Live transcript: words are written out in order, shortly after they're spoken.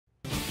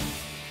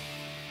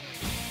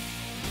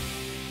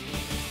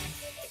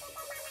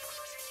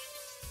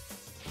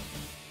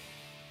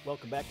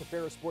Welcome back to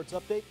Ferris Sports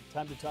Update.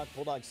 Time to talk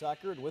Bulldog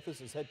soccer, and with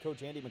us is head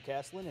coach Andy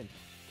McCaslin. And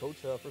Coach,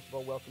 first of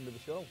all, welcome to the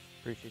show.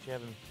 Appreciate you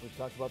having me. We've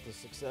talked about the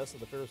success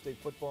of the Ferris State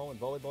football and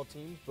volleyball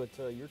teams, but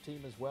your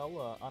team as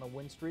well on a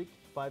win streak,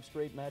 5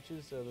 straight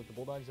matches that the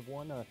Bulldogs have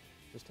won.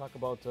 Just talk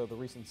about the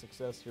recent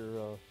success here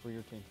for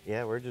your team.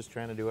 Yeah, we're just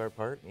trying to do our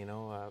part. You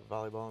know,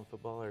 volleyball and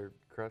football are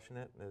crushing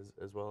it,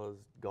 as well as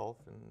golf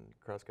and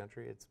cross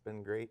country. It's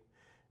been great.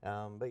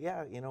 But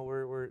yeah, you know,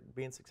 we're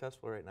being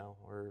successful right now.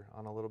 We're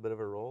on a little bit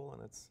of a roll,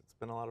 and it's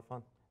been a lot of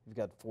fun. You've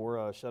got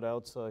 4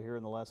 shutouts here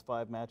in the last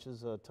 5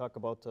 matches. Talk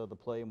about the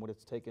play and what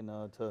it's taken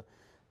to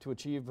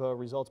achieve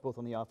results both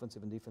on the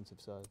offensive and defensive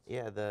sides.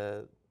 Yeah,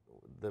 the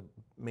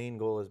main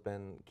goal has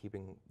been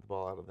keeping the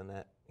ball out of the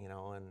net. You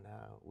know, and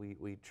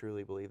we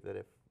truly believe that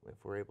if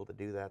we're able to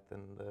do that, then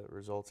the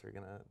results are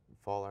going to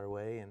fall our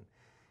way. And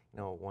you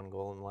know, 1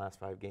 goal in the last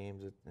 5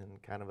 games,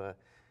 and kind of a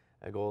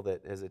goal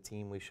that as a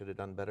team we should have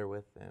done better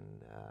with.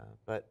 And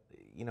but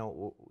you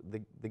know,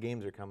 the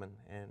games are coming,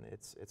 and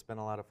it's been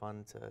a lot of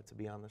fun to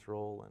be on this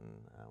roll,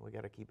 and we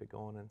got to keep it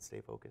going and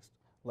stay focused.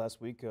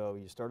 Last week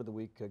you started the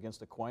week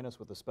against Aquinas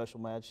with a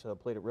special match,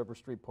 played at River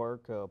Street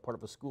Park, part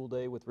of a school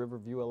day with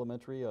Riverview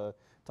Elementary.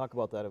 Talk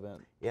about that event.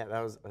 Yeah,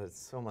 that was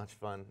so much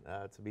fun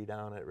to be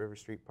down at River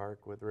Street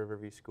Park with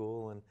Riverview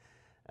School. And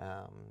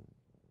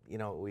you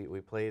know,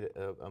 we played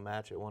a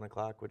match at 1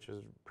 o'clock, which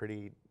was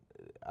pretty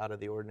out of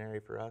the ordinary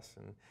for us,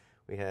 and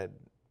we had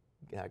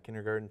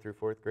kindergarten through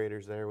 4th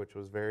graders there, which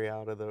was very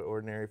out of the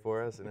ordinary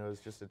for us, and it was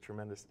just a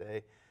tremendous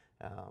day.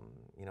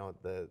 You know,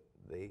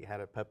 they had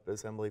a pep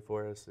assembly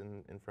for us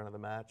in front of the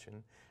match,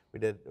 and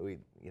we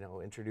you know,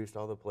 introduced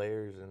all the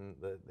players, and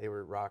they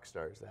were rock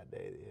stars that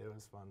day. It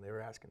was fun.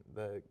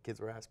 The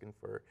kids were asking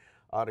for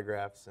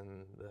autographs,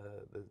 and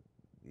the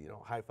you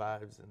know, high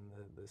fives, and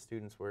the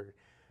students were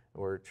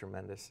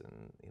tremendous.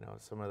 And you know,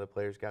 some of the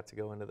players got to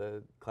go into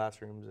the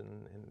classrooms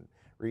and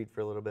read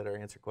for a little bit or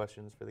answer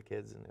questions for the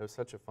kids, and it was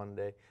such a fun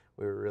day.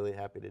 We were really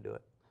happy to do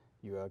it.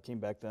 You came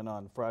back then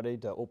on Friday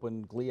to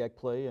open GLIAC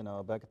play and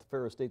back at the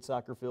Ferris State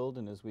soccer field.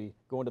 And as we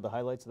go into the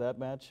highlights of that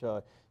match,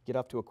 get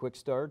off to a quick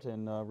start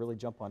and really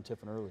jump on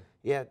Tiffin early.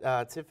 Yeah,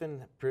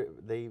 Tiffin,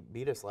 they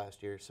beat us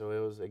last year, so it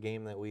was a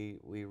game that we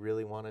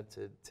really wanted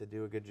to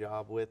do a good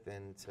job with,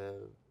 and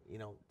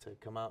to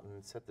come out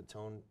and set the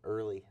tone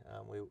early.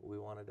 We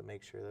wanted to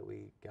make sure that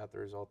we got the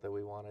result that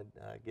we wanted,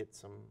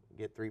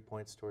 get 3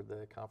 points toward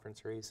the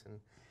conference race, and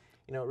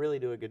you know, really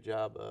do a good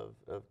job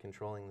of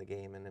controlling the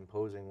game and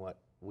imposing what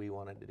we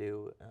wanted to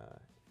do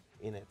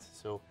in it.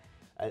 So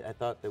I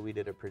thought that we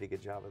did a pretty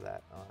good job of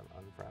that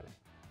on Friday.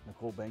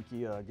 Nicole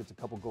Benke gets a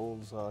couple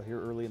goals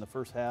here early in the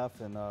first half,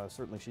 and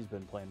certainly she's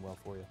been playing well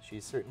for you. She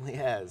certainly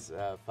has.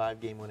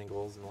 5 game-winning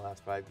goals in the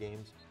last 5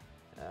 games,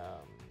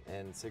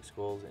 and 6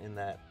 goals in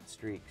that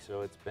streak.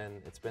 So it's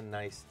been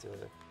nice to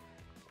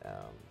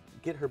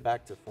get her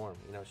back to form.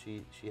 You know,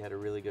 she had a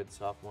really good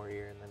sophomore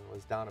year, and then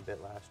was down a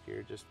bit last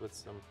year just with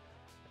some.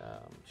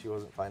 She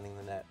wasn't finding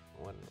the net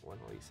when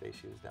we say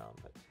she was down,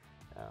 but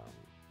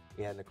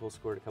yeah, Nicole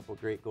scored a couple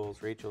great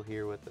goals. Rachel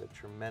here with a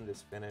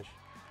tremendous finish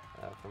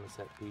from a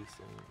set piece,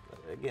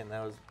 and again,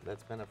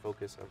 that's been a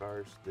focus of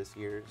ours this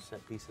year,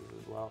 set pieces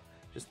as well,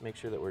 just to make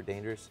sure that we're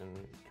dangerous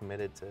and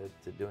committed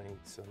to doing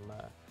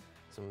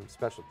some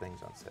special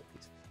things on set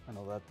pieces. I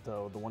know that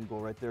the 1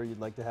 goal right there you'd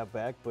like to have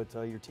back, but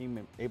your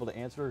team able to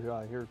answer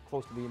here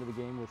close to the end of the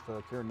game with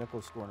Karen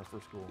Nichols scoring her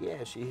first goal.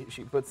 Yeah,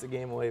 she puts the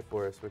game away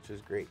for us, which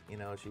is great. You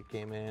know, she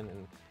came in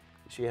and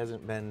she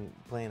hasn't been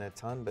playing a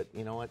ton, but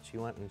you know what? She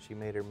went and she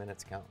made her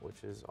minutes count,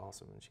 which is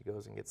awesome, and she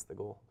goes and gets the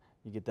goal.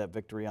 You get that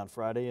victory on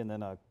Friday, and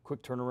then a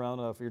quick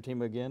turnaround for your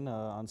team again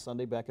on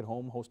Sunday back at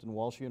home hosting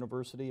Walsh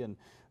University. And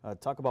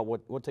talk about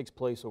what takes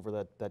place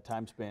over that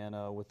time span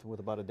with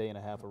about a day and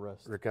a half of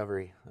rest.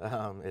 Recovery.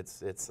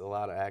 It's a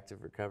lot of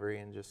active recovery,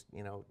 and just,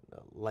 you know, a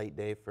light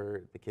day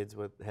for the kids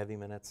with heavy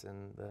minutes,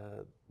 and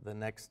the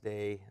next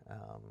day,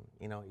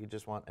 you know, you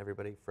just want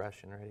everybody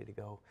fresh and ready to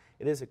go.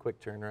 It is a quick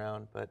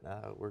turnaround, but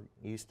we're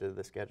used to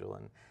the schedule,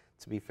 and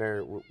to be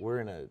fair, we're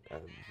in a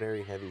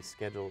very heavy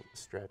schedule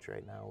stretch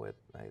right now with,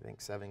 I think,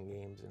 7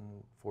 games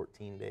in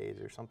 14 days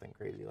or something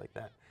crazy like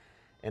that.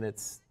 And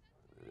it's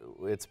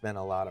been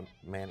a lot of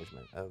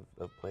management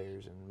of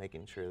players and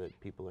making sure that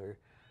people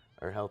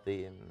are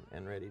healthy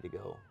and ready to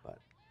go.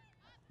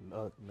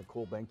 But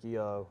Nicole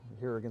Benke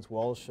here against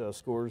Walsh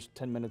scores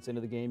 10 minutes into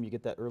the game. You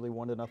get that early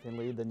 1-0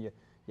 lead, then you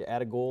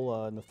add a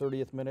goal in the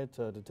 30th minute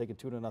to take a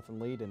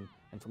 2-0 lead, and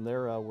from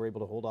there we're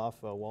able to hold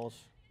off Walsh.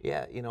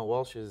 Yeah, you know,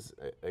 Walsh is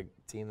a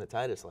team that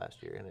tied us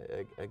last year,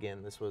 and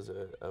again, this was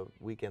a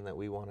weekend that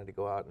we wanted to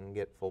go out and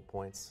get full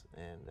points,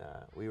 and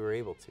we were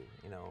able to.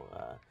 You know,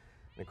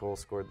 Nicole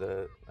scored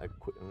a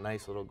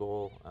nice little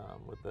goal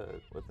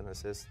with an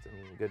assist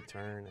and good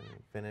turn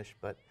and finish,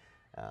 but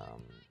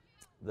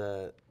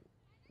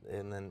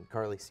and then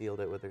Carly sealed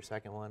it with her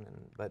second one.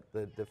 But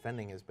the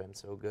defending has been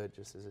so good,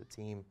 just as a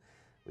team.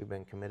 We've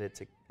been committed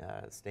to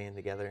staying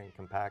together and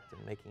compact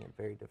and making it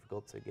very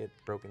difficult to get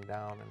broken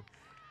down. And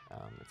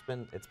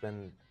it's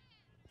been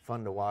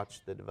fun to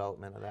watch the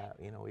development of that.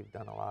 You know, we've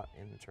done a lot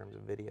in terms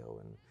of video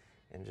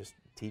and just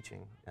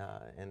teaching.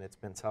 And it's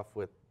been tough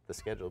with the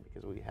schedule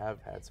because we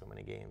have had so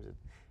many games.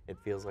 It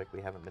feels like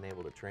we haven't been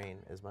able to train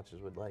as much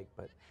as we'd like,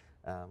 but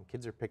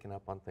kids are picking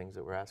up on things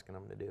that we're asking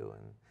them to do,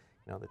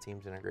 and the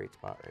team's in a great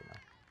spot right now.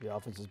 The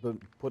offense has been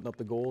putting up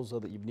the goals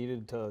that you've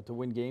needed to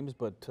win games,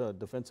 but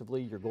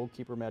defensively, your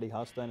goalkeeper, Maddie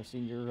Hostine, a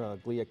senior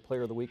GLIAC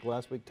Player of the Week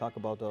last week. Talk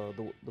about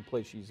the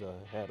play she's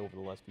had over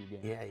the last few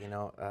games.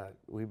 Yeah,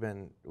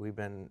 we've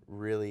been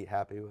really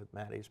happy with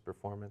Maddie's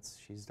performance.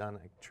 She's done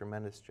a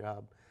tremendous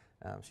job.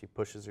 She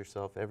pushes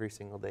herself every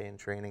single day in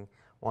training,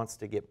 wants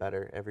to get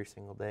better every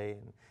single day,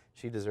 and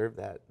she deserved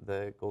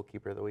the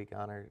Goalkeeper of the Week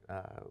honor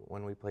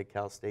when we played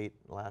Cal State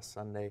last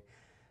Sunday.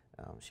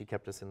 She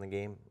kept us in the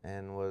game,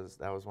 and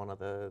that was one of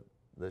the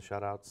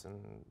shutouts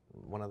and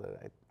one of the,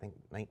 I think,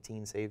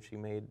 19 saves she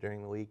made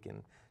during the week,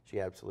 and she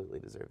absolutely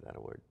deserved that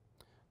award.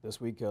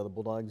 This week, the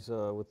Bulldogs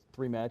with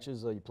 3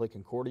 matches. You play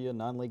Concordia,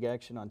 non-league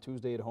action on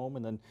Tuesday at home,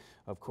 and then,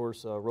 of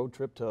course, a road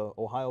trip to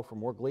Ohio for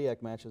more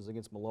GLIAC matches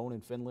against Malone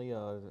and Findlay.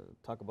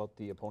 Talk about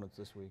the opponents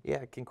this week.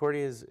 Yeah,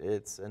 Concordia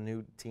it's a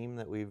new team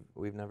that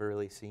we've never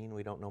really seen.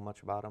 We don't know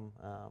much about them,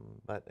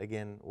 but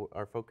again,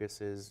 our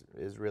focus is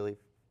really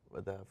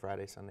the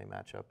Friday-Sunday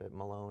matchup at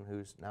Malone,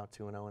 who's now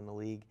 2-0 in the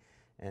league,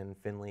 and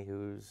Findlay,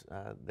 who's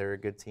they're a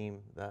good team.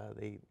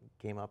 They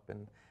came up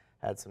and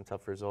had some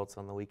tough results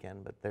on the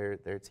weekend, but they're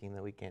a team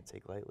that we can't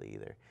take lightly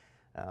either.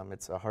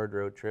 It's a hard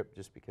road trip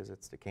just because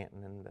it's to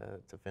Canton and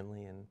to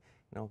Findlay, and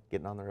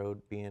getting on the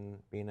road, being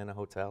in a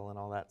hotel and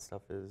all that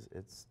stuff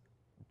it's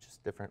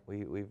just different.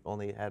 We've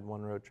only had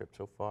one road trip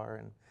so far,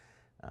 and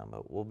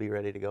but we'll be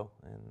ready to go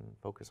and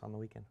focus on the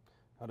weekend.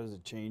 How does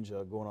it change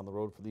going on the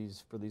road for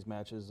these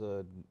matches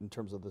in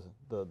terms of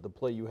the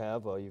play you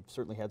have? You've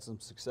certainly had some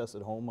success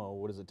at home.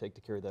 What does it take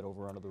to carry that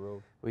over onto the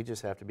road? We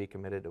just have to be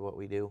committed to what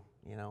we do.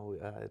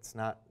 It's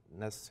not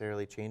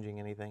necessarily changing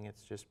anything.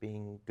 It's just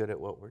being good at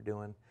what we're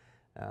doing,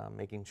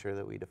 making sure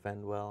that we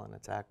defend well and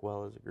attack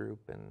well as a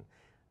group, and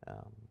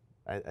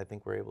I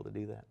think we're able to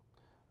do that.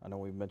 I know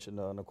we mentioned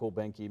Nicole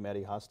Benke,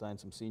 Maddie Hostine,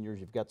 some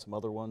seniors. You've got some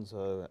other ones.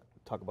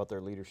 Talk about their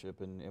leadership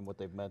and what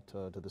they've meant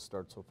to the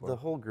start so far. The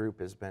whole group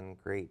has been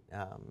great.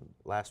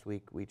 Last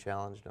week we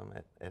challenged them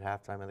at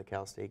halftime of the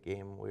Cal State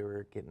game. We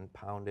were getting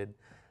pounded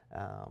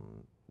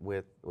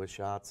with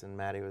shots, and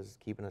Maddie was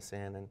keeping us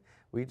in. And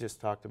we just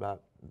talked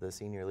about the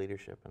senior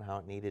leadership and how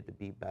it needed to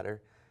be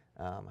better,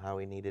 how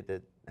we needed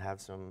to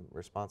have some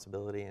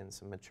responsibility and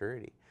some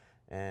maturity.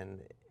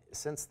 And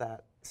since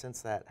that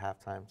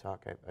halftime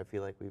talk, I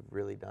feel like we've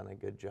really done a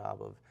good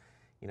job of,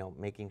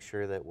 making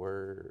sure that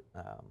we're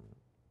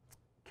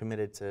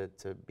committed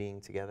to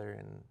being together,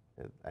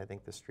 and I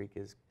think the streak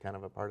is kind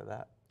of a part of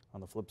that.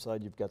 On the flip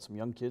side, you've got some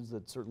young kids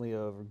that certainly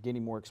are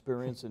gaining more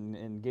experience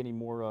and gaining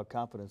more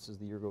confidence as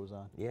the year goes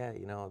on. Yeah,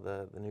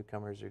 the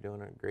newcomers are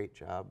doing a great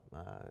job.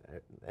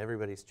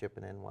 Everybody's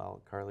chipping in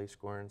well. Carly's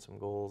scoring some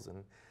goals,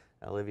 and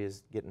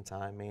Olivia's getting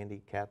time.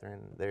 Mandy,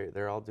 Catherine,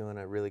 they're all doing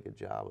a really good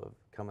job of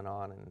coming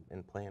on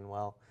and playing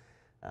well.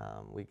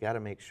 We got to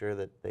make sure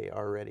that they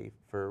are ready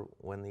for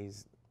when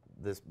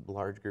this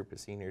large group of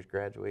seniors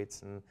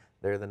graduates, and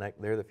they're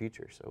the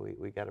future. So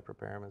we got to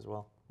prepare them as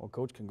well. Well,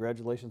 Coach,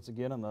 congratulations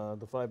again on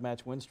the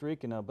 5-match win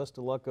streak, and best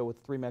of luck with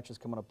 3 matches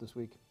coming up this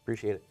week.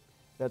 Appreciate it.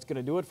 That's going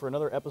to do it for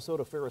another episode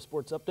of Ferris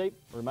Sports Update.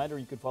 A reminder,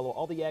 you can follow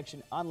all the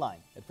action online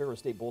at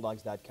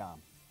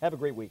ferrisstatebulldogs.com. Have a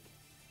great week.